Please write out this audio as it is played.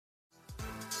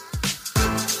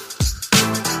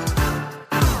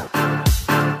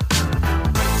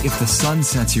the sun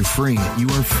sets you free, you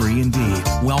are free indeed.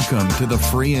 Welcome to the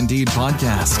Free Indeed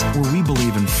podcast, where we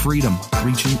believe in freedom,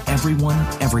 reaching everyone,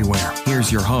 everywhere.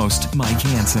 Here's your host, Mike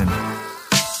Hansen.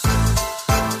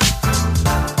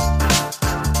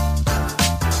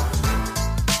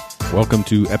 Welcome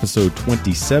to episode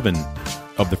 27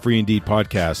 of the Free Indeed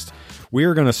podcast.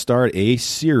 We're going to start a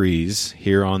series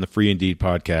here on the Free Indeed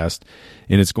podcast,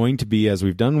 and it's going to be, as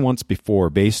we've done once before,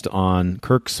 based on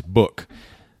Kirk's book,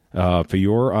 For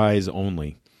Your Eyes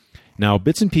Only. Now,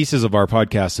 bits and pieces of our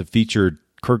podcast have featured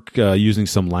Kirk using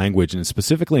some language, and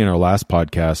specifically in our last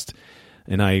podcast,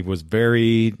 and I was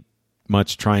very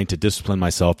much trying to discipline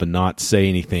myself and not say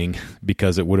anything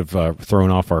because it would have thrown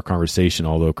off our conversation,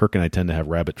 although Kirk and I tend to have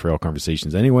rabbit trail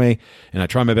conversations anyway, and I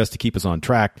try my best to keep us on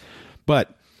track.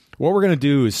 But what we're going to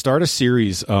do is start a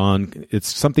series on,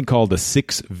 it's something called the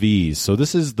 6 V's. So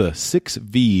this is the 6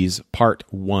 V's part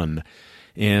 1.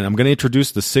 And I'm going to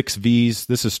introduce the 6 V's.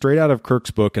 This is straight out of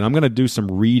Kirk's book, and I'm going to do some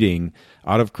reading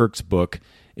out of Kirk's book,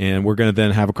 and we're going to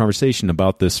then have a conversation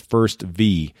about this first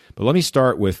V. But let me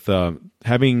start with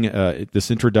having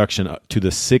this introduction to the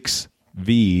 6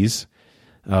 V's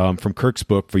from Kirk's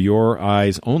book, For Your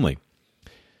Eyes Only.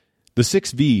 The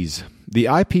 6 V's. The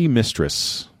IP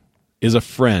mistress is a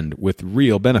friend with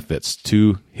real benefits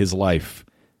to his life.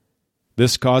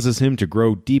 This causes him to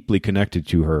grow deeply connected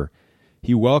to her.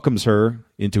 He welcomes her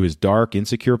into his dark,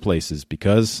 insecure places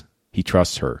because he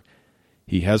trusts her.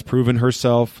 She has proven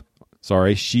herself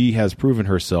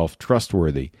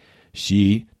trustworthy.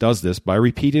 She does this by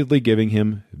repeatedly giving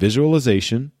him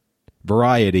visualization,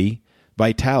 variety,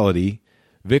 vitality,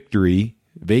 victory,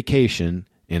 vacation,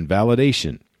 and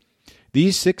validation.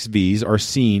 These 6 V's are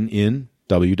seen in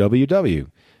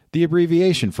www, the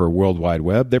abbreviation for World Wide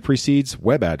Web that precedes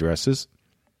web addresses.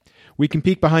 We can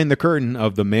peek behind the curtain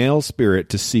of the male spirit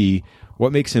to see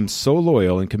what makes him so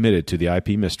loyal and committed to the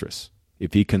IP mistress.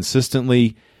 If he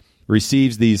consistently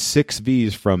receives these 6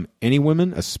 V's from any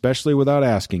woman, especially without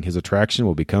asking, his attraction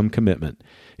will become commitment.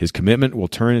 His commitment will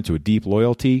turn into a deep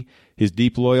loyalty. His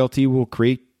deep loyalty will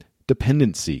create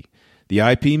dependency. The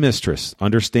IP mistress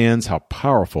understands how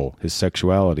powerful his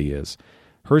sexuality is.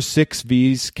 Her 6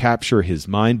 V's capture his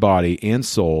mind, body, and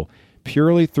soul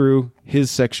purely through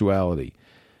his sexuality.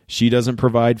 She doesn't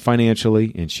provide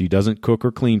financially, and she doesn't cook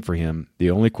or clean for him.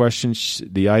 The only question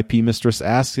the IP mistress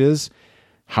asks is,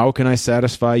 how can I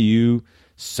satisfy you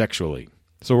sexually?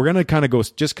 So we're going to kind of go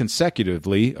just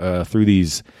consecutively through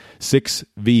these 6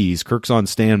 V's. Kirk's on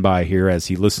standby here as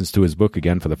he listens to his book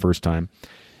again for the first time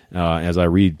as I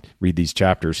read these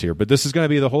chapters here. But this is going to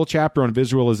be the whole chapter on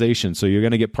visualization, so you're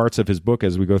going to get parts of his book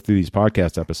as we go through these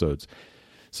podcast episodes.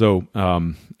 So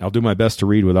I'll do my best to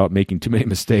read without making too many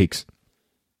mistakes.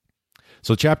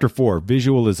 So chapter 4,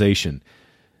 visualization.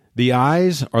 The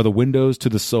eyes are the windows to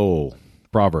the soul.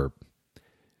 Proverb.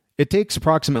 It takes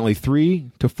approximately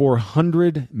 300 to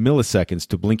 400 milliseconds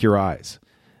to blink your eyes.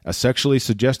 A sexually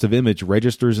suggestive image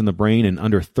registers in the brain in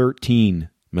under 13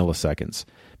 milliseconds.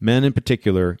 Men in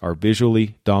particular are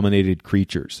visually dominated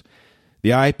creatures.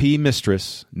 The IP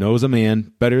mistress knows a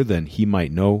man better than he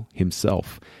might know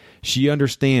himself. She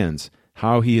understands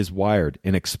how he is wired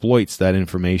and exploits that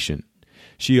information.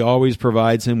 She always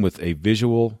provides him with a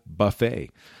visual buffet.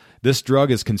 This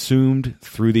drug is consumed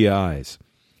through the eyes.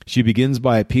 She begins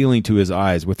by appealing to his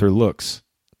eyes with her looks.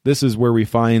 This is where we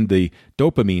find the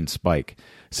dopamine spike.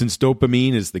 Since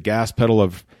dopamine is the gas pedal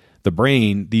of the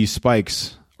brain, these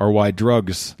spikes are why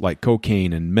drugs like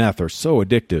cocaine and meth are so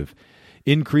addictive.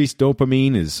 Increased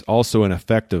dopamine is also an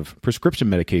effect of prescription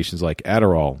medications like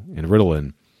Adderall and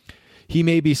Ritalin. He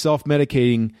may be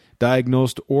self-medicating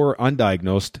diagnosed or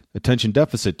undiagnosed attention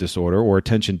deficit disorder or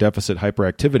attention deficit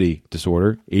hyperactivity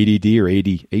disorder, ADD or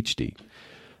ADHD.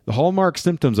 The hallmark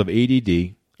symptoms of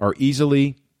ADD are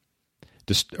easy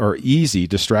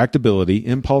distractibility,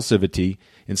 impulsivity,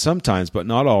 and sometimes, but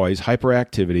not always,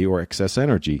 hyperactivity or excess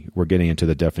energy. We're getting into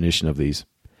the definition of these.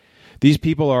 These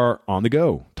people are on the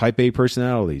go, type A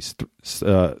personalities,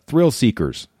 thrill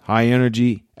seekers, high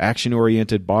energy,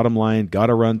 action-oriented, bottom line,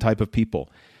 gotta-run type of people.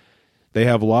 They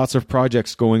have lots of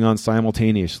projects going on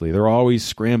simultaneously. They're always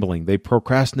scrambling. They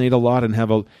procrastinate a lot and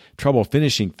have trouble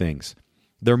finishing things.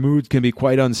 Their moods can be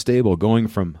quite unstable, going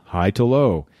from high to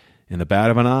low, in the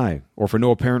bat of an eye, or for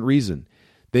no apparent reason.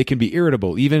 They can be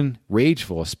irritable, even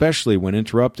rageful, especially when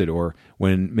interrupted or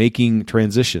when making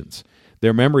transitions.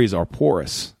 Their memories are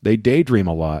porous. They daydream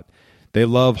a lot. They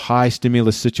love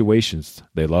high-stimulus situations.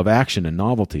 They love action and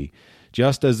novelty.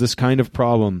 Just as this kind of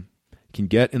problem can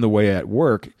get in the way at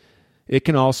work, it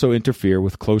can also interfere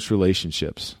with close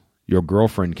relationships. Your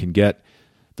girlfriend can get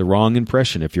the wrong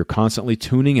impression if you're constantly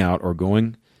tuning out or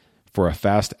going for a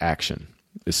fast action.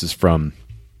 This is from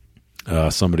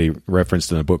somebody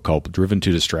referenced in a book called Driven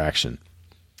to Distraction.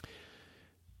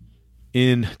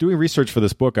 In doing research for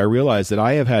this book, I realized that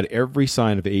I have had every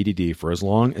sign of ADD for as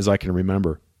long as I can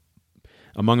remember.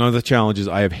 Among other challenges,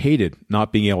 I have hated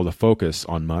not being able to focus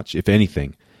on much, if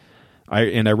anything.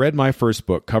 I read my first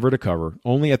book cover to cover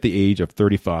only at the age of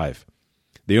 35.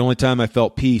 The only time I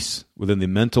felt peace within the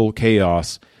mental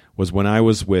chaos was when I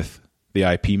was with the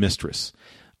IP mistress.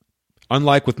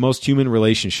 Unlike with most human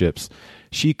relationships,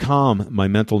 she calmed my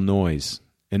mental noise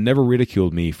and never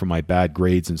ridiculed me for my bad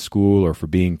grades in school or for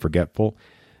being forgetful.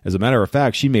 As a matter of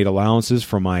fact, she made allowances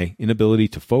for my inability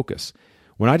to focus.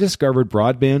 When I discovered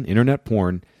broadband internet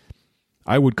porn,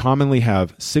 I would commonly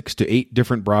have 6 to 8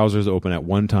 different browsers open at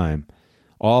one time,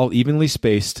 all evenly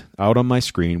spaced out on my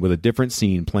screen with a different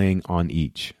scene playing on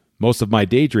each. Most of my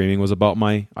daydreaming was about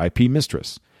my IP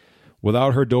mistress.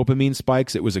 Without her dopamine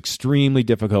spikes, it was extremely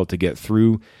difficult to get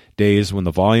through days when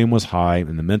the volume was high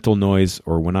and the mental noise,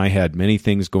 or when I had many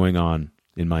things going on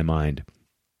in my mind.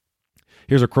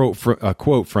 Here's a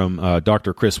quote from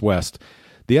Dr. Chris West.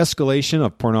 The escalation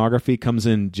of pornography comes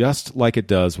in just like it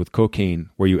does with cocaine,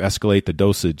 where you escalate the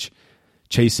dosage,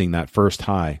 chasing that first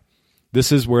high.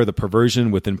 This is where the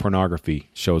perversion within pornography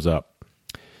shows up.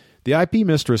 The IP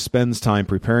mistress spends time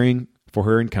preparing for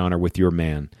her encounter with your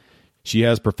man. She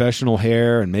has professional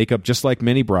hair and makeup just like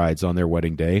many brides on their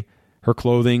wedding day. Her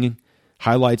clothing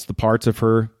highlights the parts of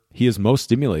her he is most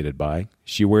stimulated by.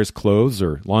 She wears clothes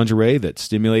or lingerie that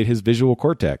stimulate his visual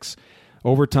cortex.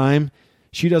 Over time,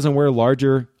 she doesn't wear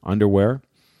larger underwear.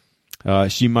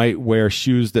 She might wear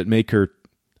shoes that make her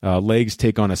legs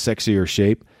take on a sexier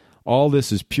shape. All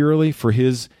this is purely for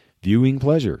his viewing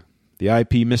pleasure. The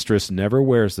IP mistress never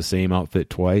wears the same outfit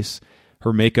twice.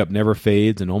 Her makeup never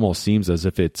fades and almost seems as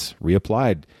if it's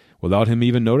reapplied without him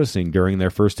even noticing during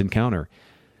their first encounter.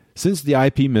 Since the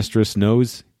IP mistress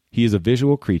knows he is a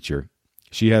visual creature,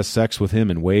 she has sex with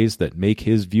him in ways that take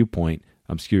his viewpoint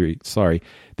into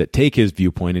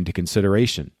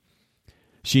consideration.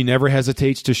 She never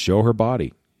hesitates to show her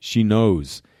body. She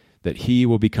knows that he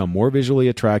will become more visually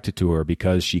attracted to her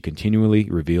because she continually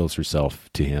reveals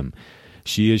herself to him.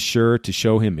 She is sure to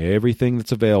show him everything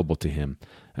that's available to him,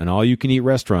 and all-you-can-eat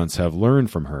restaurants have learned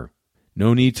from her.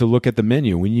 No need to look at the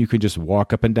menu when you can just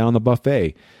walk up and down the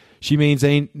buffet. She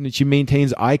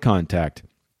maintains eye contact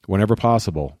whenever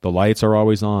possible. The lights are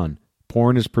always on.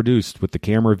 Porn is produced with the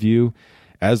camera view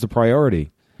as the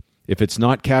priority. If it's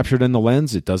not captured in the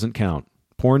lens, it doesn't count.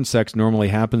 Porn sex normally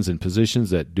happens in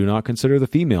positions that do not consider the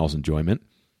female's enjoyment.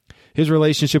 His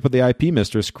relationship with the IP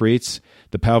mistress creates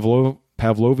the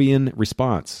Pavlovian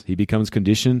response. He becomes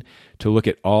conditioned to look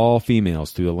at all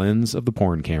females through the lens of the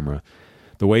porn camera.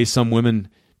 The way some women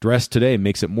dress today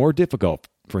makes it more difficult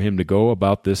for him to go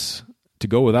without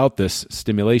this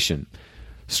stimulation.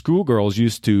 Schoolgirls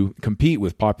used to compete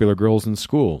with popular girls in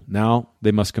school. Now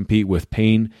they must compete with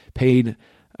paid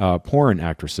porn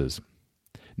actresses.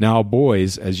 Now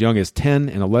boys as young as 10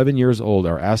 and 11 years old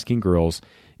are asking girls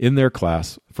in their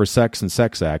class for sex and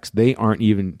sex acts they say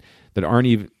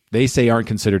aren't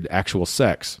considered actual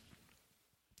sex.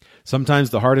 Sometimes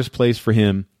the hardest place for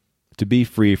him to be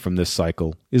free from this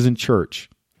cycle is in church.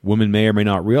 Women may or may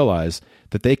not realize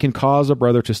that they can cause a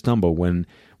brother to stumble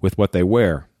with what they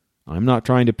wear. I'm not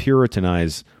trying to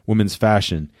puritanize women's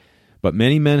fashion, but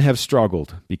many men have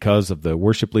struggled because of the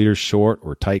worship leader's short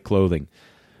or tight clothing.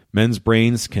 Men's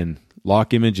brains can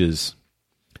lock images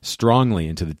strongly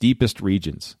into the deepest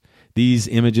regions. These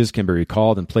images can be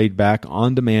recalled and played back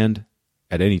on demand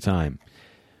at any time.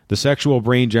 The sexual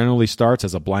brain generally starts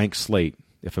as a blank slate.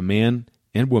 If a man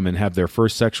and woman have their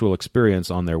first sexual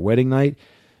experience on their wedding night,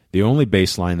 the only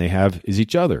baseline they have is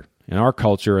each other. In our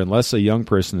culture, unless a young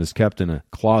person is kept in a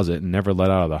closet and never let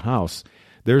out of the house,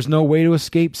 there's no way to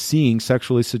escape seeing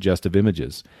sexually suggestive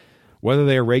images. Whether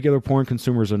they are regular porn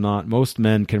consumers or not, most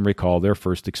men can recall their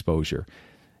first exposure.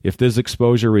 If this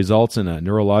exposure results in a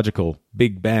neurological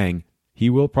big bang, he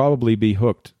will probably be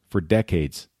hooked for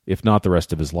decades, if not the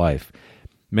rest of his life.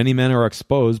 Many men are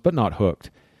exposed, but not hooked.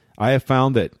 I have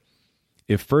found that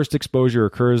if first exposure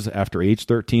occurs after age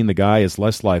 13, the guy is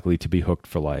less likely to be hooked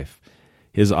for life.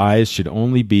 His eyes should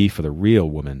only be for the real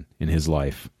woman in his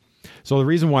life. So the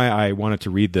reason why I wanted to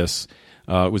read this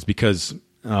was because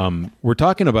we're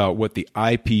talking about what the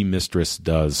IP mistress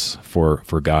does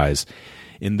for guys.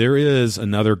 And there is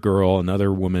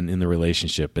another woman in the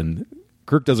relationship. And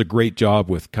Kirk does a great job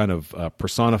with kind of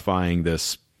personifying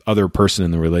this other person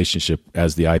in the relationship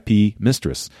as the IP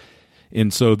mistress.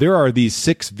 And so there are these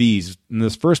 6 V's. And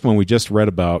this first one we just read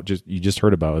about, you just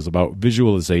heard about, is about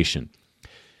visualization.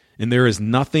 And there is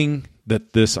nothing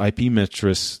that this IP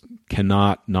mistress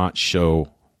cannot not show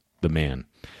the man.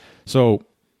 So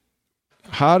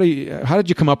how did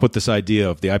you come up with this idea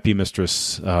of the IP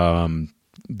Mistress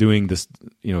doing this,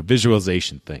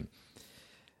 visualization thing?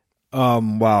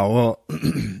 Wow. Well,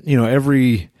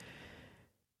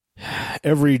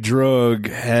 every drug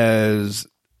has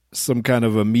some kind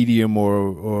of a medium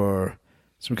or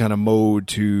some kind of mode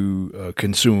to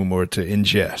consume or to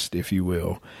ingest, if you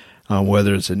will,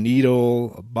 whether it's a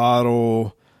needle, a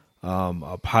bottle,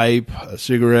 a pipe, a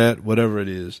cigarette, whatever it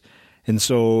is. And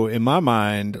so in my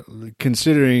mind,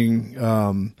 considering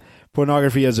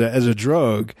pornography as a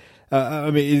drug,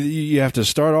 you have to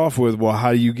start off with, well,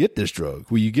 how do you get this drug?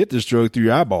 Well, you get this drug through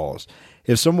your eyeballs.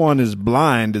 If someone is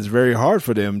blind, it's very hard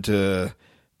for them to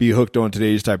be hooked on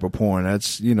today's type of porn.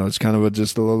 That's, it's kind of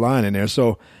just a little line in there.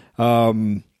 So,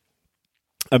 it's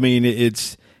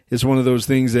one of those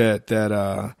things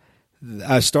that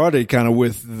I started kind of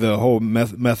with the whole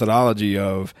methodology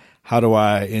of how do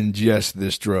I ingest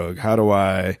this drug? How do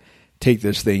I take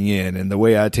this thing in? And the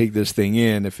way I take this thing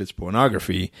in, if it's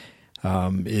pornography,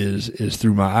 is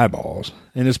through my eyeballs.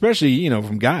 And especially,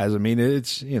 from guys. I mean,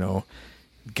 it's,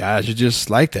 guys are just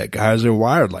like that. Guys are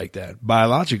wired like that,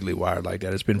 biologically wired like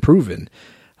that. It's been proven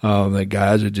that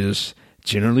guys are just,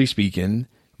 generally speaking,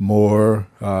 more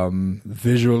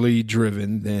visually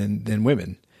driven than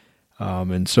women.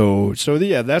 And so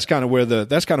yeah, that's kind of where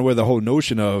the whole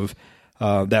notion of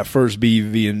that first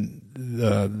V being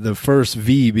the first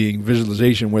V being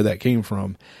visualization, where that came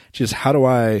from. Just how do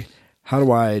I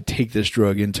take this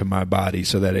drug into my body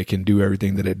so that it can do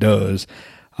everything that it does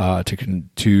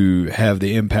to have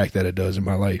the impact that it does in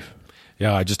my life.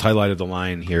 Yeah, I just highlighted the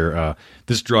line here.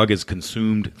 This drug is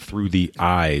consumed through the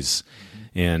eyes,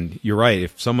 and you're right.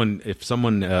 If someone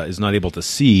is not able to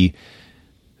see,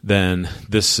 then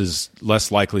this is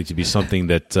less likely to be something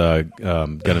that's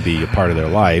going to be a part of their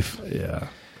life. Yeah,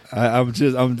 I'm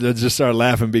just started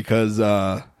laughing because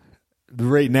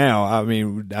right now, I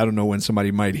don't know when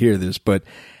somebody might hear this, but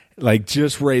like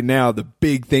just right now, the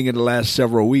big thing in the last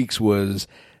several weeks was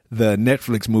the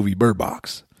Netflix movie Bird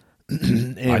Box.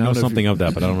 I know something of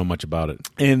that, but I don't know much about it.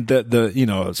 And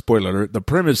the spoiler alert, the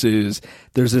premise is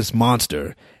there's this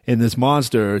monster, and this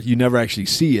monster, you never actually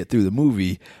see it through the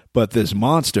movie, but this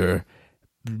monster,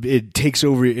 it takes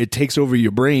over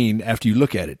your brain after you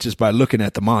look at it, just by looking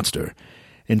at the monster.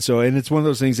 And it's one of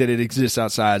those things that it exists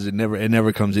outside, it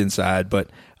never comes inside. But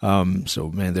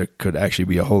so man, there could actually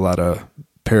be a whole lot of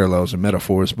parallels and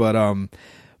metaphors. But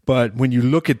when you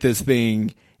look at this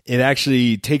thing, it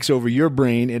actually takes over your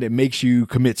brain and it makes you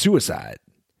commit suicide.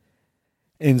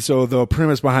 And so the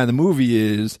premise behind the movie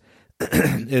is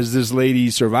this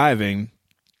lady surviving,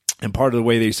 and part of the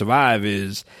way they survive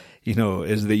is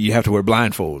that you have to wear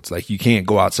blindfolds. Like you can't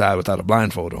go outside without a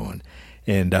blindfold on.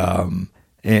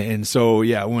 And so,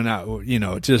 yeah, when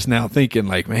I, just now thinking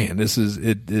like, man, it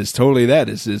is totally that.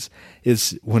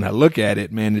 It's when I look at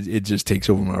it, man, it just takes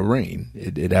over my brain.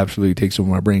 It absolutely takes over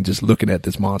my brain just looking at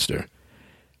this monster.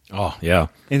 Oh, yeah.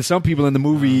 And some people in the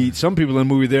movie,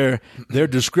 their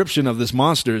description of this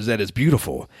monster is that it's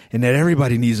beautiful and that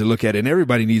everybody needs to look at it and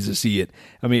everybody needs to see it.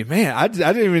 I mean, man,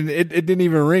 it didn't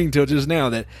even ring till just now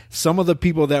that some of the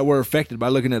people that were affected by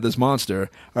looking at this monster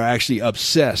are actually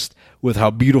obsessed with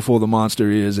how beautiful the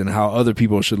monster is and how other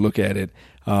people should look at it.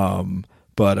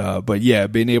 But yeah,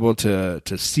 being able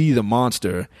to see the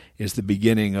monster is the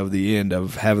beginning of the end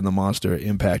of having the monster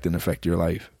impact and affect your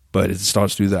life. But it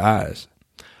starts through the eyes.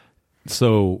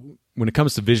 So when it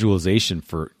comes to visualization,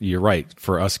 you're right,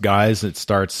 for us guys, it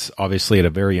starts obviously at a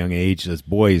very young age. As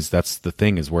boys, that's the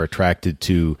thing, is we're attracted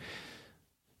to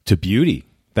beauty.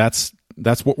 That's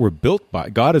what we're built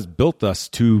by. God has built us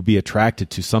to be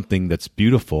attracted to something that's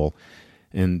beautiful.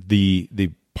 And the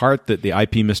part that the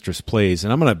IP Mistress plays,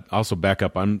 and I'm going to also back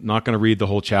up, I'm not going to read the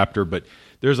whole chapter, but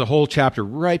there's a whole chapter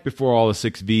right before all the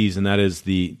 6 V's, and that is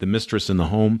the Mistress in the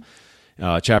Home.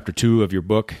 Chapter 2 of your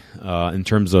book, in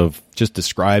terms of just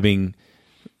describing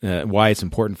why it's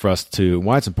important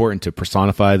to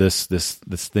personify this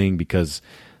thing, because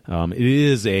it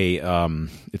is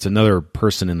it's another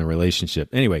person in the relationship.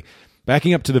 Anyway,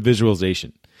 backing up to the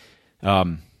visualization,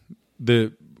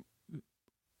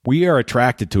 we are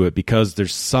attracted to it because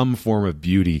there's some form of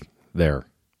beauty there,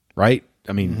 right?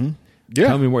 I mean, mm-hmm. Yeah.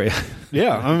 Tell me where.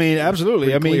 Yeah, I mean,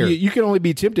 absolutely. I mean, you can only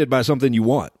be tempted by something you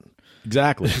want.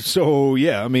 Exactly. So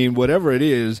yeah, I mean, whatever it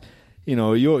is,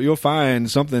 you'll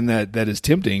find something that is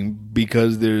tempting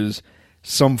because there's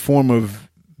some form of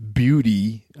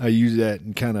beauty. I use that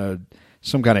in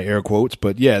some kind of air quotes,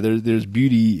 but yeah, there's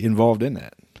beauty involved in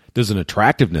that. There's an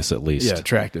attractiveness, at least. Yeah,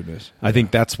 attractiveness. I think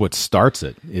that's what starts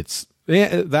it. It's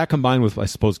that combined with, I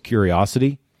suppose,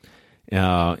 curiosity,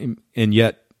 And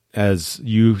yet, as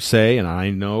you say, and I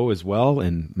know as well,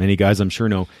 and many guys I'm sure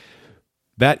know,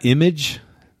 that image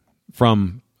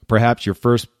from perhaps your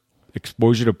first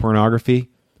exposure to pornography,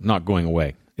 not going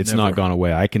away. It's Never. not gone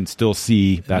away. I can still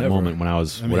see that Never. moment when I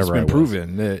was It's whatever I been was.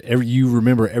 proven that you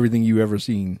remember everything you ever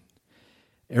seen.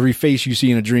 Every face you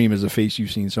see in a dream is a face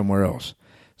you've seen somewhere else.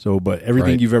 So, but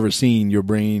everything Right. you've ever seen, your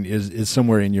brain is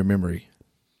somewhere in your memory.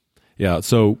 Yeah.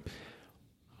 So,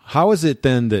 how is it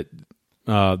then that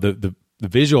the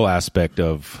visual aspect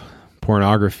of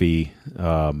pornography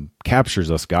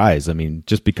captures us guys? I mean,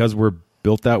 just because we're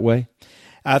built that way?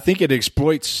 I think it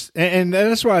exploits, and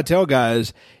that's why I tell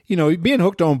guys, being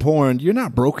hooked on porn, you're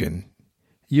not broken.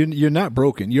 You're not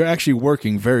broken. You're actually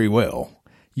working very well.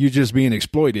 You're just being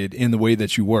exploited in the way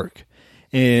that you work.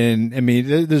 And I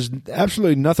mean, there's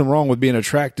absolutely nothing wrong with being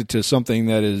attracted to something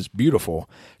that is beautiful,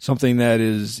 something that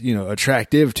is,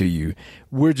 attractive to you.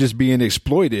 We're just being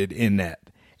exploited in that.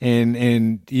 And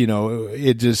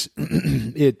it just,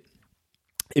 it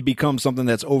becomes something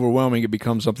that's overwhelming. It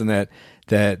becomes something that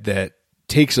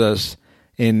takes us,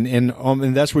 and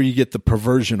that's where you get the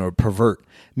perversion or pervert,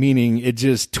 meaning it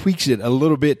just tweaks it a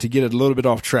little bit to get it a little bit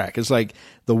off track. It's like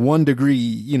the 1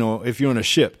 degree, if you're on a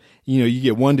ship, you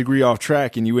get 1 degree off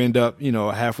track and you end up,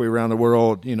 halfway around the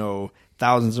world,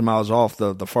 thousands of miles off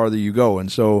the farther you go. And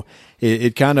so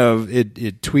it kind of,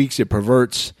 it tweaks, it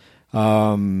perverts,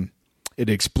 it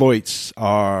exploits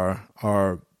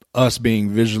our us being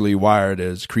visually wired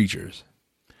as creatures.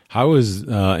 How is,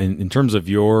 in terms of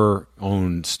your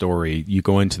own story, you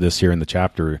go into this here in the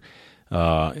chapter,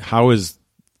 how is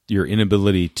your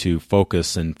inability to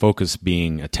focus, and focus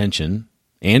being attention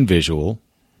and visual?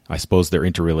 I suppose they're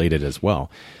interrelated as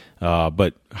well.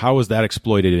 But how is that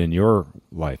exploited in your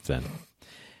life then?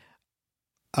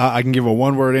 I can give a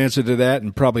one-word answer to that,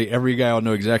 and probably every guy will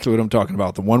know exactly what I'm talking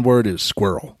about. The one word is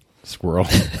squirrel. Squirrel.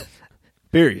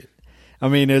 Period. I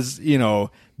mean,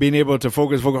 being able to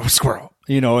focus squirrel,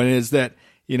 and it's that,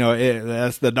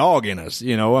 that's the dog in us,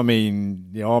 I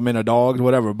mean, all men are dogs,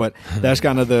 whatever, but that's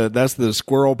kind of that's the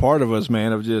squirrel part of us,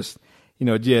 man, of just,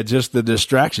 just the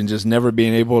distraction, just never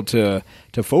being able to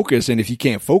focus. And if you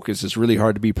can't focus, it's really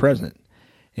hard to be present.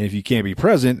 And if you can't be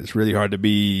present, it's really hard to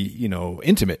be,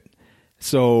 intimate.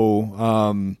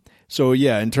 So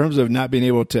yeah, in terms of not being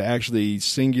able to actually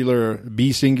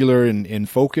be singular and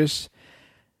focus,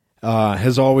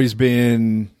 has always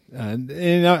been,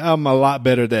 and I'm a lot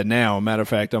better at that now. Matter of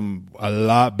fact, I'm a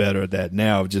lot better at that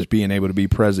now, just being able to be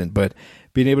present, but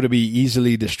being able to be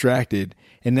easily distracted.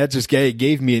 And that just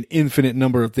gave me an infinite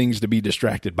number of things to be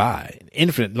distracted by.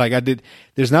 Infinite.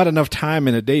 There's not enough time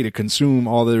in a day to consume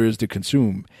all there is to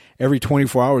consume. Every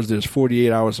 24 hours, there's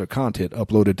 48 hours of content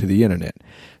uploaded to the internet.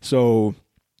 So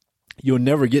you'll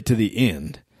never get to the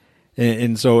end.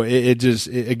 And so it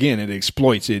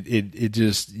exploits it. It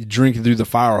just drinking through the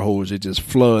fire hose. It just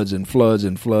floods and floods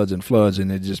and floods and floods,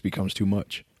 and it just becomes too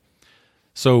much.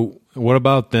 So what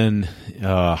about then,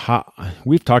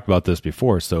 we've talked about this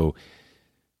before. So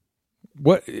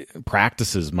what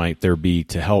practices might there be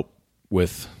to help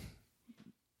with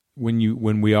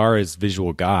when we are as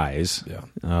visual guys?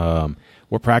 Yeah.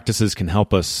 What practices can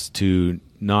help us to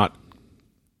not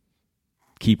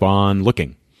keep on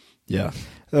looking? Yeah.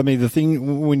 I mean, the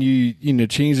thing when you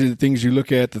change the things you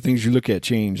look at, the things you look at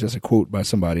change. That's a quote by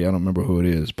somebody. I don't remember who it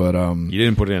is, but you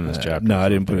didn't put it in this chapter. No, I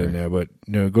didn't put it in there, but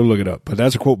go look it up. But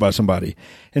that's a quote by somebody.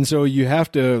 And so you have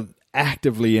to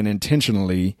actively and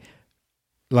intentionally,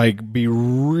 be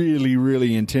really,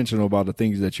 really intentional about the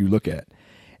things that you look at,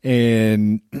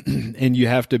 and you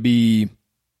have to be,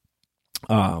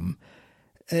 and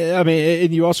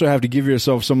you also have to give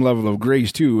yourself some level of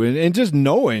grace too, and just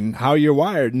knowing how you're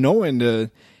wired, knowing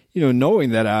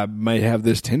that I might have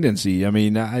this tendency. I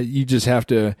mean, you just have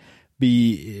to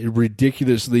be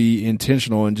ridiculously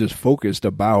intentional and just focused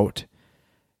about,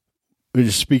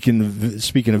 speaking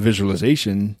of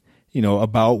visualization,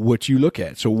 about what you look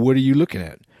at. So what are you looking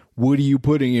at? What are you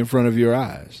putting in front of your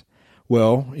eyes?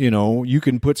 Well, you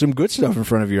can put some good stuff in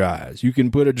front of your eyes. You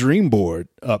can put a dream board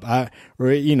up.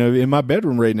 In my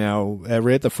bedroom right now,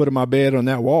 right at the foot of my bed on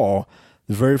that wall,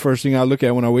 the very first thing I look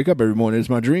at when I wake up every morning is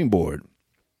my dream board.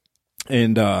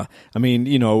 And,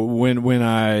 when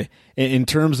I, in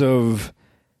terms of,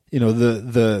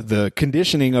 the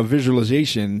conditioning of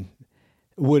visualization,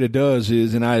 what it does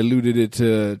is, and I alluded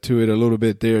to it a little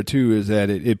bit there too, is that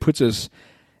it puts us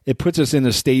in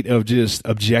a state of just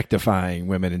objectifying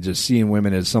women and just seeing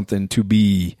women as something to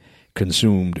be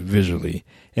consumed visually.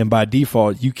 And by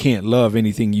default, you can't love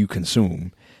anything you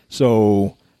consume.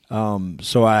 So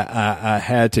I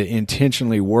had to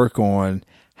intentionally work on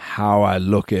how I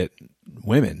look at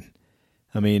women.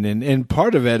 I mean, and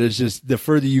part of it is just the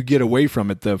further you get away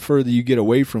from it, the further you get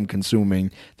away from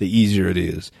consuming, the easier it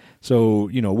is. So,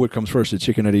 what comes first, the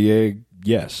chicken or the egg?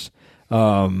 Yes.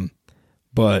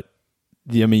 But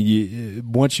I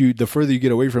mean, the further you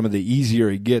get away from it, the easier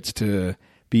it gets to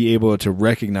be able to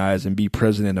recognize and be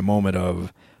present in the moment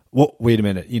of, well, wait a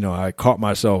minute, I caught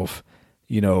myself,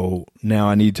 now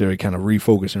I need to kind of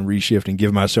refocus and reshift and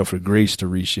give myself the grace to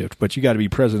reshift. But you got to be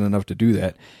present enough to do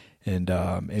that. And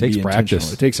it takes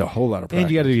practice. It takes a whole lot of practice.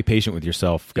 And you got to be patient with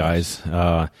yourself, guys.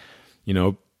 Yes.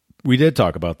 We did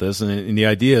talk about this, and the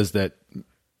idea is that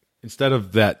instead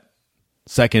of that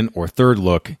second or third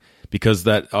look, because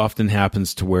that often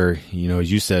happens to where,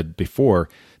 as you said before,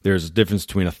 there's a difference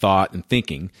between a thought and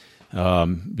thinking,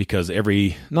 because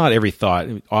not every thought,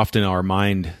 often our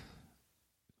mind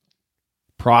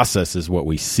processes what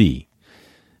we see.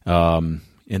 And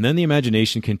then the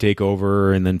imagination can take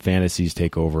over, and then fantasies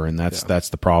take over, and that's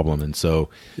the problem. And so,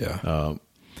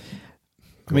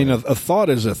 I mean, a thought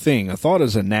is a thing. A thought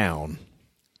is a noun.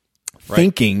 Right.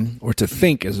 Thinking, or to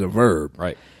think, is a verb.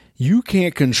 Right. You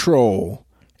can't control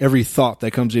every thought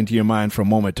that comes into your mind from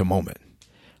moment to moment.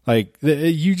 Like,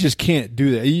 you just can't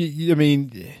do that. I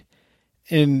mean,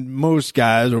 and most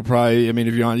guys will probably, I mean,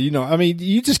 if you're on,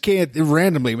 you just can't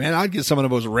randomly, man. I'd get some of the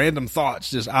most random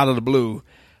thoughts just out of the blue.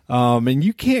 And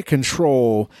you can't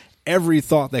control every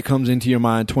thought that comes into your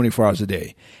mind 24 hours a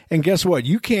day. And guess what?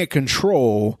 You can't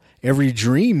control every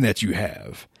dream that you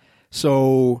have.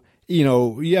 So,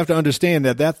 you have to understand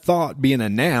that thought being a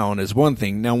noun is one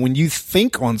thing. Now, when you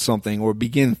think on something or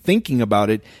begin thinking about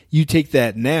it, you take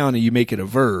that noun and you make it a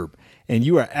verb. And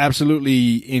you are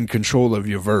absolutely in control of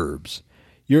your verbs.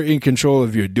 You're in control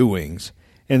of your doings.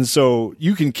 And so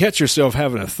you can catch yourself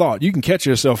having a thought. You can catch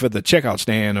yourself at the checkout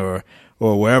stand or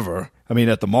wherever. I mean,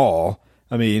 at the mall.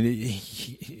 I mean,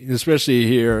 especially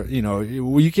here,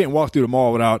 you can't walk through the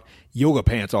mall without yoga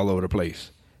pants all over the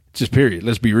place. Just period.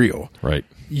 Let's be real. Right.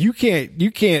 You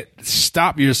can't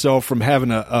stop yourself from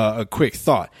having a quick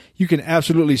thought. You can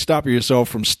absolutely stop yourself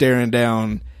from staring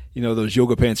down, those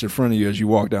yoga pants in front of you as you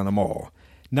walk down the mall.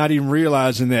 Not even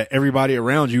realizing that everybody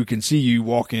around you can see you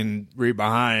walking right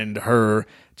behind her,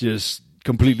 just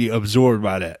completely absorbed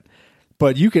by that.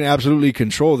 But you can absolutely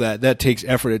control that. That takes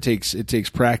effort. It takes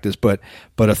practice. But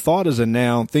a thought is a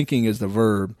noun. Thinking is the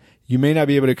verb. You may not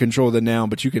be able to control the noun,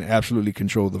 but you can absolutely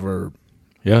control the verb.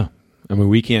 Yeah. I mean,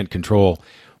 we can't control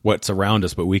what's around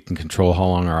us, but we can control how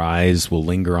long our eyes will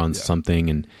linger on something.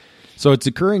 And so it's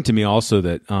occurring to me also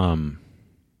that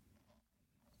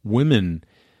women,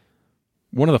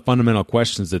 one of the fundamental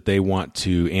questions that they want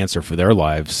to answer for their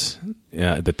lives,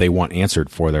 that they want answered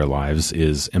for their lives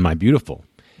is, am I beautiful?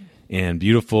 And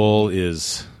beautiful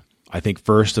is, I think,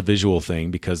 first a visual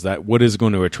thing, because that what is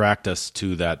going to attract us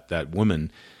to that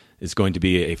woman is going to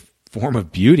be a form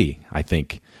of beauty, I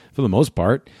think, for the most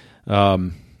part.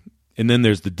 And then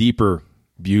there's the deeper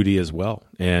beauty as well.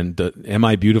 And am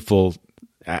I beautiful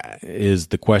is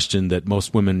the question that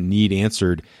most women need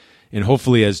answered. And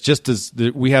hopefully,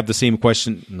 we have the same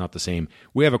question, not the same,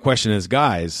 we have a question as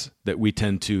guys that we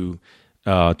tend to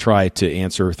try to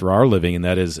answer through our living, and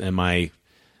that is, am I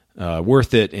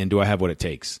worth it, and do I have what it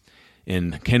takes?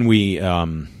 And can we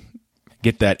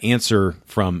get that answer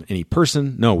from any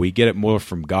person? No, we get it more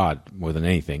from God more than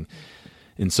anything.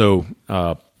 And so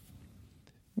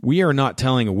we are not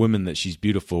telling a woman that she's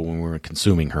beautiful when we're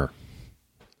consuming her.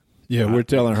 Yeah, we're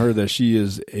telling her that she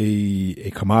is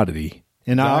a commodity.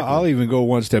 And exactly. I'll even go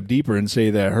one step deeper and say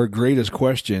that her greatest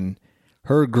question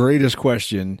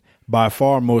by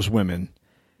far, most women,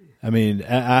 I mean,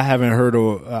 I haven't heard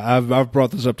I've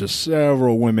brought this up to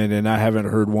several women, and I haven't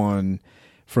heard one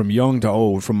from young to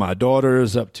old, from my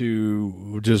daughters up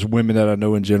to just women that I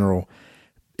know in general,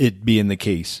 it being the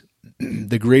case.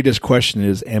 The greatest question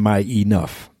is, am I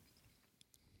enough?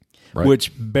 Right.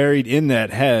 Which buried in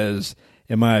that has,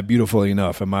 am I beautiful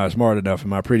enough? Am I smart enough?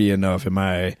 Am I pretty enough? Am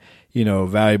I,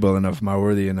 valuable enough? Am I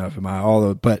worthy enough?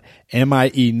 But am I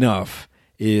enough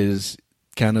is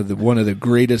kind of one of the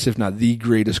greatest, if not the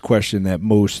greatest question that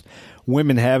most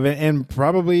women have, and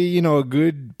probably, a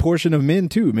good portion of men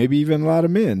too, maybe even a lot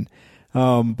of men.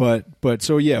 But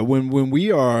so yeah, when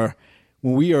we are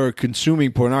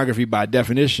consuming pornography, by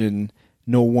definition,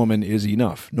 no woman is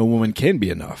enough. No woman can be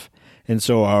enough. And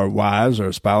so our wives,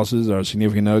 our spouses, our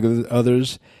significant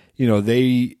others,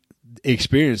 they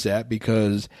experience that,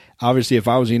 because obviously if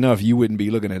I was enough, you wouldn't be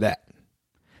looking at that.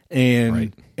 And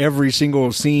right. Every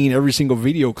single scene, every single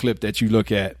video clip that you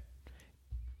look at,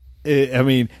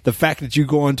 the fact that you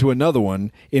go on to another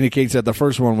one indicates that the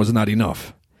first one was not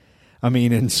enough. But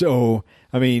the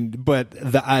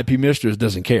IP mistress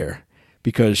doesn't care,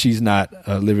 because she's not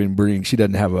a living being. She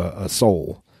doesn't have a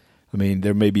soul. I mean,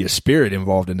 there may be a spirit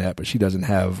involved in that, but she doesn't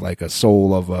have like a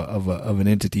soul of an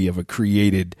entity, of a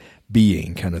created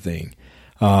being kind of thing.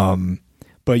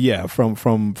 But yeah, from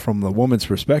the woman's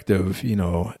perspective,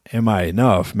 am I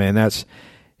enough, man?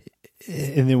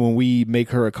 And then when we make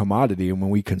her a commodity and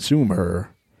when we consume her,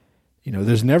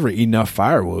 there's never enough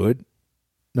firewood.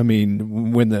 I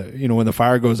mean, when the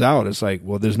fire goes out, it's like,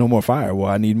 well, there's no more fire. Well,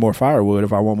 I need more firewood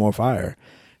if I want more fire.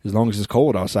 As long as it's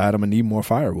cold outside, I'm gonna need more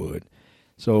firewood.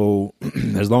 So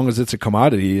as long as it's a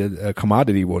commodity,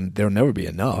 there'll never be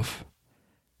enough.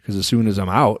 Because as soon as I'm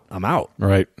out, I'm out.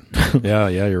 Right. Yeah,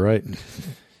 you're right.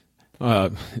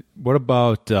 What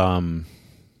about, I'm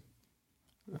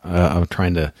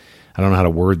trying to, I don't know how to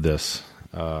word this.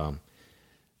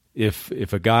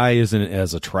 If a guy isn't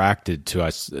as attracted to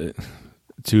us,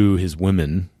 to his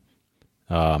women,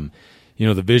 the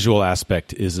visual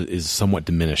aspect is somewhat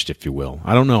diminished, if you will.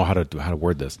 I don't know how to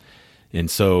word this. And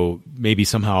so maybe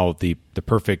somehow the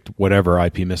perfect whatever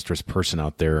IP mistress person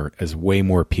out there is way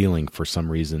more appealing for some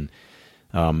reason.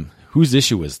 Whose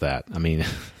issue is that? I mean,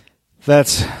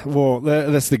 that's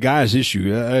the guy's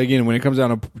issue. Again, when it comes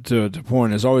down to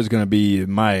porn, it's always going to be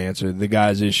my answer, the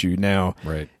guy's issue. Now,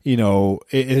 right.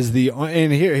 Here's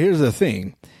the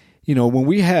thing. When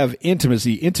we have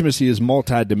intimacy is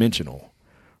multidimensional,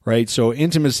 right? So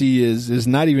intimacy is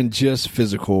not even just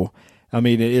physical. I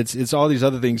mean, it's all these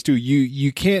other things too.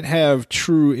 You can't have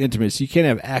true intimacy. You can't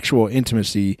have actual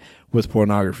intimacy with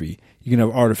pornography. You can have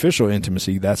artificial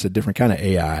intimacy. That's a different kind of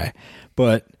AI.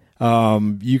 But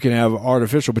you can have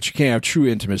artificial, but you can't have true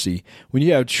intimacy. When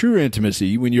you have true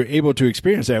intimacy, when you're able to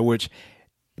experience that, which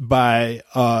by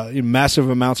massive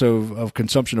amounts of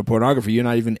consumption of pornography, you're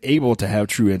not even able to have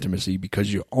true intimacy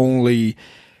because you're only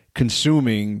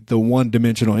consuming the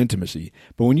one-dimensional intimacy.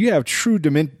 But when you have true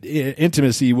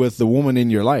intimacy with the woman in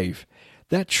your life,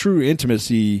 that true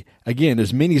intimacy, again,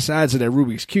 there's many sides of that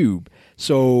Rubik's Cube.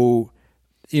 So,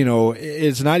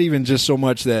 it's not even just so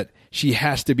much that she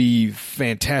has to be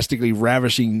fantastically,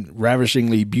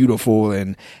 ravishingly beautiful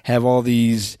and have all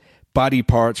these body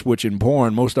parts, which in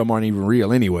porn, most of them aren't even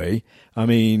real anyway. I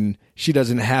mean, she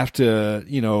doesn't have to,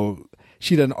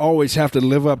 she doesn't always have to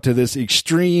live up to this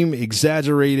extreme,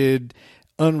 exaggerated,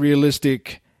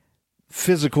 unrealistic,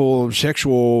 physical,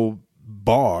 sexual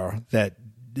bar that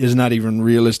is not even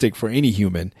realistic for any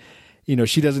human.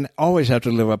 She doesn't always have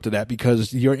to live up to that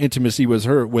because your intimacy with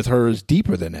her is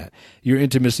deeper than that. Your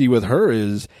intimacy with her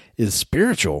is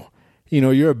spiritual.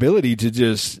 Your ability to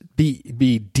just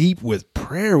be deep with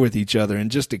prayer with each other and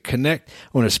just to connect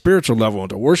on a spiritual level and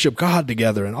to worship God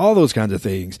together and all those kinds of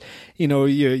things.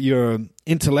 Your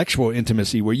intellectual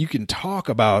intimacy where you can talk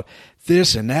about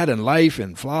this and that and life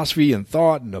and philosophy and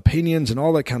thought and opinions and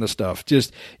all that kind of stuff.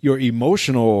 Just your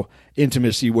emotional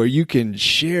intimacy where you can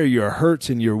share your hurts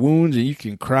and your wounds and you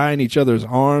can cry in each other's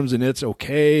arms and it's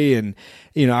okay. And,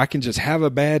 I can just have a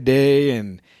bad day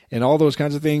and all those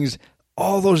kinds of things.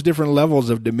 All those different levels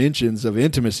of dimensions of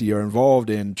intimacy are involved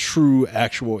in true,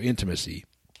 actual intimacy.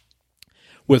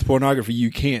 With pornography,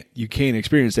 you can't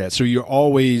experience that. So you're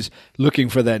always looking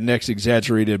for that next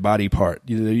exaggerated body part.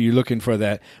 You're looking for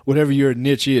that, whatever your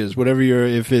niche is,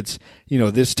 if it's,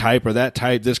 this type or that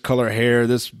type, this color hair,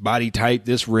 this body type,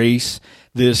 this race,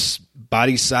 this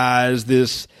body size,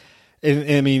 this.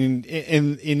 And I mean,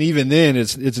 and even then,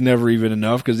 it's never even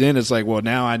enough because then it's like, well,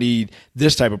 now I need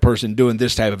this type of person doing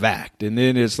this type of act, and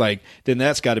then it's like, then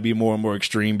that's got to be more and more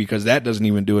extreme because that doesn't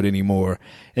even do it anymore,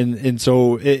 and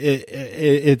so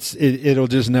it'll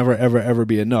just never ever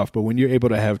be enough. But when you're able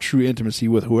to have true intimacy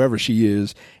with whoever she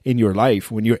is in your life,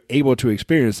 when you're able to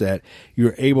experience that,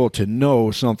 you're able to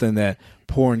know something that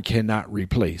porn cannot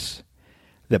replace.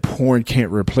 That porn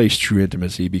can't replace true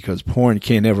intimacy because porn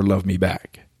can't ever love me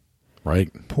back.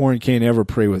 Right. Porn can't ever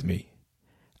pray with me.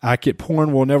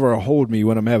 Porn will never hold me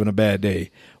when I'm having a bad day.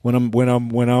 When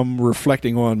I'm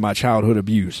reflecting on my childhood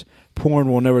abuse, porn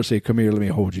will never say, "Come here, let me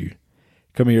hold you.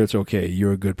 Come here, it's okay.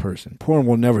 You're a good person." Porn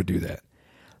will never do that.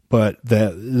 But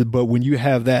when you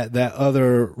have that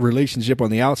other relationship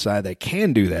on the outside that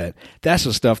can do that, that's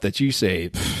the stuff that you say,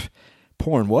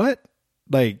 porn what?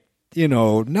 Like,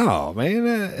 no,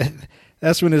 man.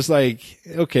 That's when it's like,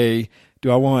 okay,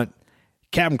 do I want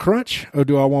Captain Crunch, or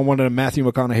do I want one of the Matthew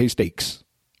McConaughey steaks?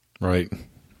 Right.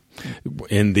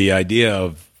 And the idea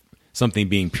of something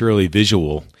being purely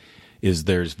visual is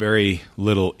there's very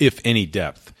little, if any,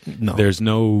 depth. No. There's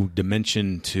no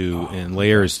dimension and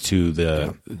layers to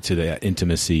the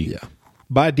intimacy. Yeah.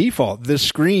 By default, this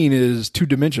screen is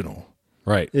two-dimensional.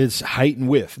 Right. It's height and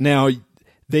width. Now,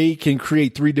 they can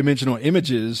create 3-dimensional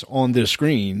images on their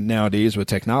screen nowadays with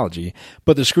technology,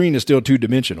 but the screen is still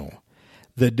 2-dimensional.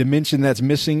 The dimension that's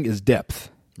missing is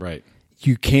depth. Right.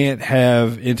 You can't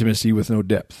have intimacy with no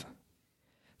depth.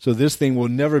 So this thing will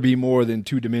never be more than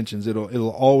 2 dimensions. It'll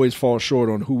always fall short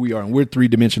on who we are, and we're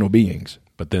 3-dimensional beings.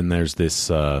 But then there's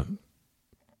this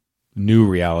new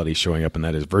reality showing up, and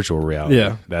that is virtual reality.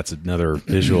 Yeah. That's another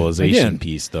visualization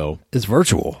piece, though. It's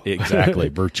virtual. Exactly.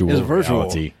 Virtual It's virtual.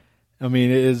 reality. I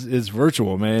mean, it's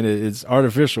virtual, man. It's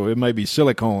artificial. It might be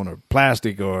silicone or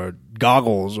plastic or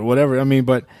goggles or whatever. I mean,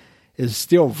 but it's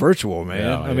still virtual, man.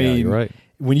 Yeah, I mean, you're right.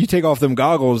 When you take off them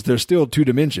goggles, they're still 2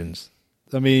 dimensions.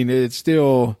 I mean, it's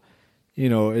still,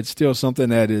 it's still something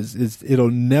that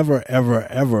it'll never, ever,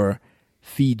 ever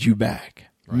feed you back.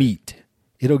 Right. Meat.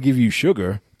 It'll give you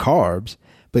sugar, carbs,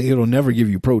 but it'll never give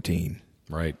you protein.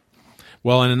 Right.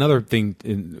 Well, and another thing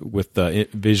with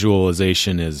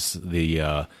visualization is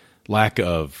the lack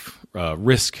of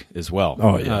risk as well.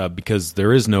 Oh, yeah. Because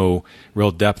there is no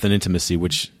real depth and intimacy,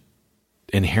 which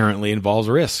inherently involves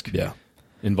risk. Yeah.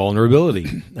 And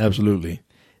vulnerability. Absolutely.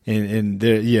 And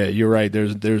there, yeah, you're right.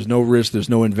 There's no risk, there's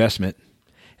no investment.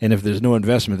 And if there's no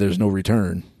investment, there's no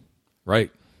return. Right.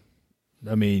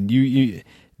 I mean, you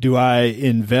do I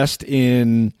invest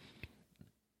in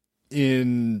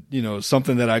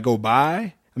something that I go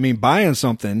buy? I mean, buying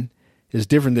something is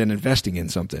different than investing in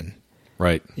something.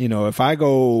 Right. If I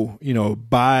go,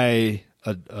 buy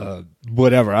a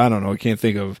whatever, I don't know, I can't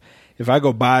think of, if I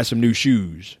go buy some new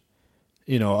shoes,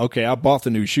 okay, I bought the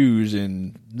new shoes,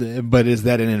 but is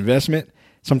that an investment?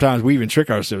 Sometimes we even trick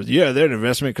ourselves. Yeah, they're an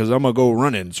investment because I'm going to go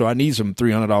running, so I need some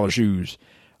 $300 shoes.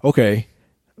 Okay,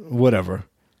 whatever.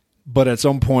 But at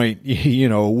some point,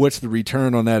 what's the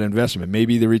return on that investment?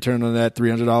 Maybe the return on that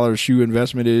 $300 shoe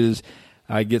investment is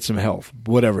I get some health,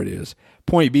 whatever it is.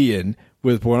 Point being,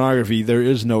 with pornography, there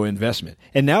is no investment.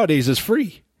 And nowadays it's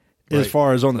free. Right. As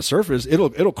far as on the surface,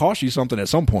 it'll cost you something at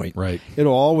some point. Right.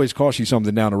 It'll always cost you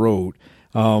something down the road.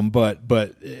 But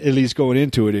at least going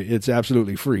into it, it's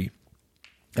absolutely free.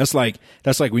 That's like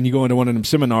when you go into one of them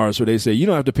seminars where they say you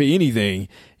don't have to pay anything,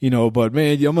 but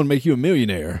man, I'm gonna make you a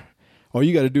millionaire. All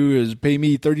you got to do is pay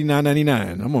me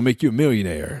 $39.99. I'm gonna make you a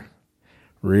millionaire.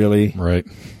 Really? Right.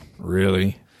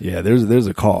 Really? Yeah. There's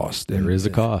a cost. There is a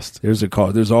cost. There's a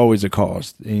cost. There's always a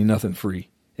cost. Ain't nothing free.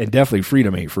 And definitely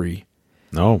freedom ain't free.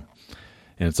 No.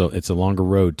 And it's a longer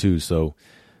road too. So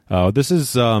this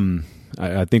is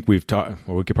I think we've talked.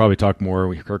 Well, we could probably talk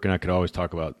more. Kirk and I could always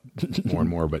talk about more and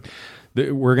more. But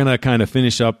we're gonna kind of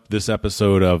finish up this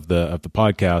episode of the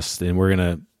podcast, and we're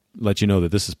gonna let you know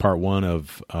that this is part 1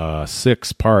 of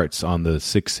 6 parts on the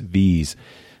 6 V's.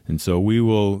 And so we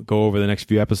will go over the next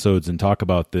few episodes and talk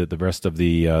about the rest of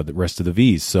the rest of the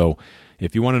V's. So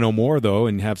if you want to know more though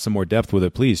and have some more depth with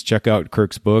it, please check out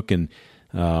Kirk's book and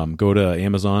go to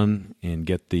Amazon and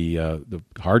get the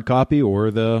hard copy or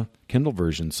the Kindle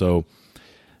version. So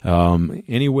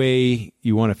anyway,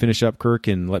 you want to finish up, Kirk,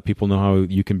 and let people know how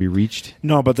you can be reached?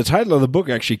 No, but the title of the book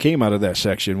actually came out of that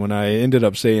section when I ended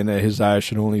up saying that his eyes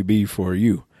should only be for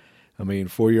you. I mean,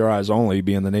 For Your Eyes Only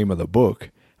being the name of the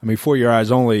book. I mean, For Your Eyes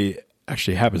Only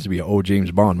actually happens to be an old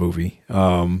James Bond movie.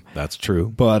 That's true.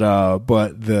 But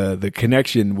the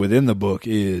connection within the book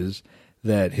is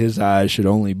that his eyes should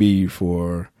only be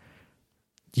for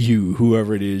you,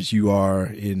 whoever it is you are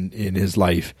in his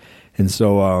life. And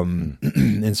so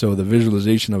the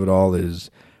visualization of it all is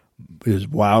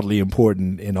wildly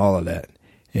important in all of that.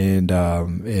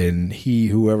 And he,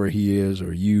 whoever he is,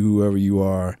 or you, whoever you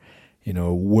are,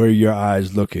 where your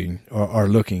eyes are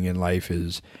looking in life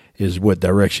is what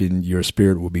direction your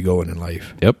spirit will be going in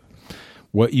life. Yep.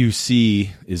 What you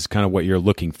see is kind of what you're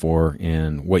looking for,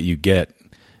 and what you get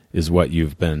is what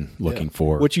you've been looking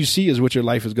for. What you see is what your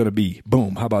life is going to be.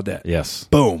 Boom. How about that? Yes.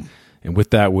 Boom. And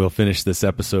with that, we'll finish this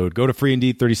episode. Go to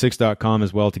freeindeed36.com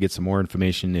as well to get some more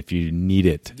information if you need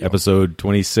it. Yep. Episode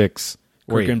 26.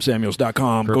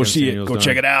 KirkMSamuels.com. Go see it. Go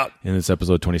check it out. And it's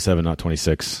episode 27, not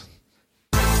 26.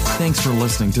 Thanks for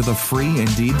listening to the Free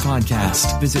Indeed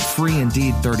podcast. Visit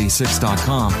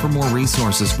freeindeed36.com for more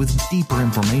resources with deeper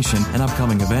information and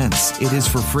upcoming events. It is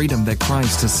for freedom that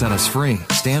Christ has set us free.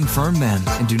 Stand firm then,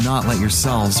 and do not let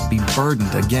yourselves be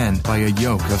burdened again by a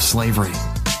yoke of slavery.